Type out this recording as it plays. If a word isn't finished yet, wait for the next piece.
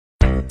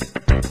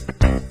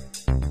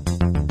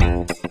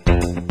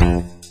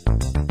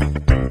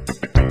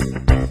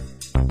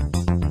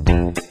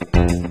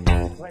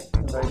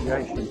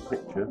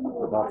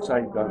that I've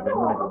saved over a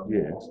number of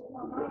years,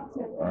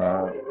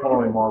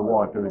 following my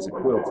wife, who is a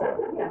quilter,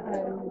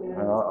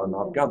 and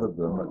I've gathered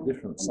them at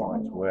different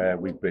sites where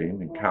we've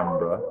been, in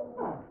Canberra,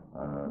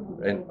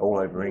 all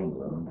over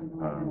England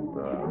and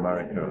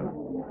America,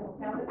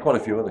 and quite a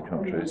few other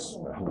countries,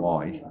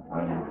 Hawaii,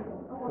 and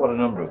quite a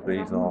number of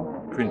these are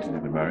printed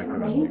in America,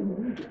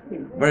 and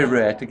very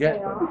rare to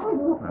get them.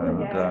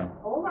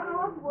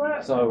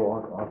 And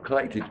so I've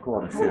collected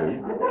quite a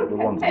few, the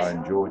ones I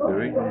enjoy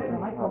doing,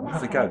 and I've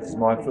had a go. This is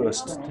my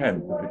first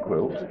attempt at the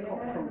quilt,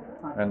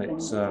 and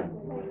it's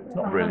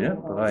not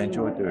brilliant, but I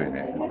enjoy doing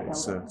it.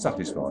 It's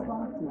satisfying.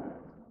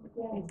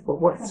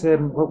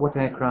 What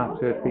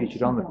aircraft are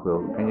featured on the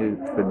quilt? Can you,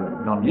 for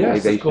non-aviation?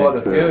 Yes, there's quite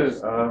a few.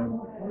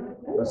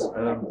 There's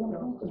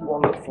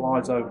one that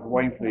flies over the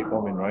Wainfleet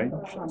bombing range.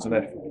 It's an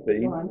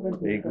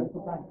F-15 Eagle.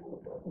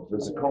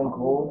 There's a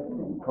Concorde.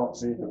 You can't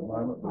see it at the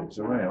moment, but it's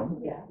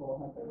around.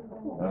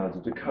 There's a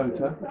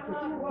Dakota.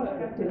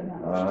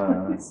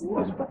 There's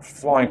a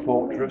Flying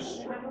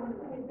Fortress.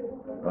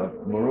 A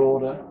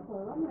Marauder.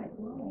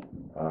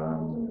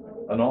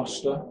 An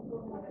Oster.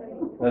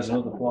 There's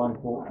another Flying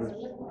Fortress.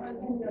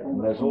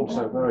 And there's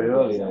also very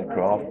early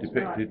aircraft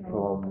depicted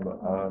from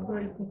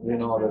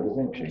Leonardo da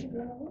Vinci.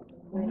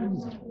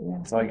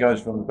 So it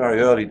goes from the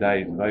very early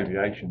days of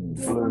aviation,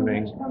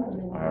 ballooning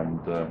and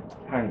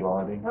hang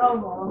gliding,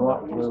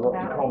 right through up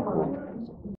to Concorde.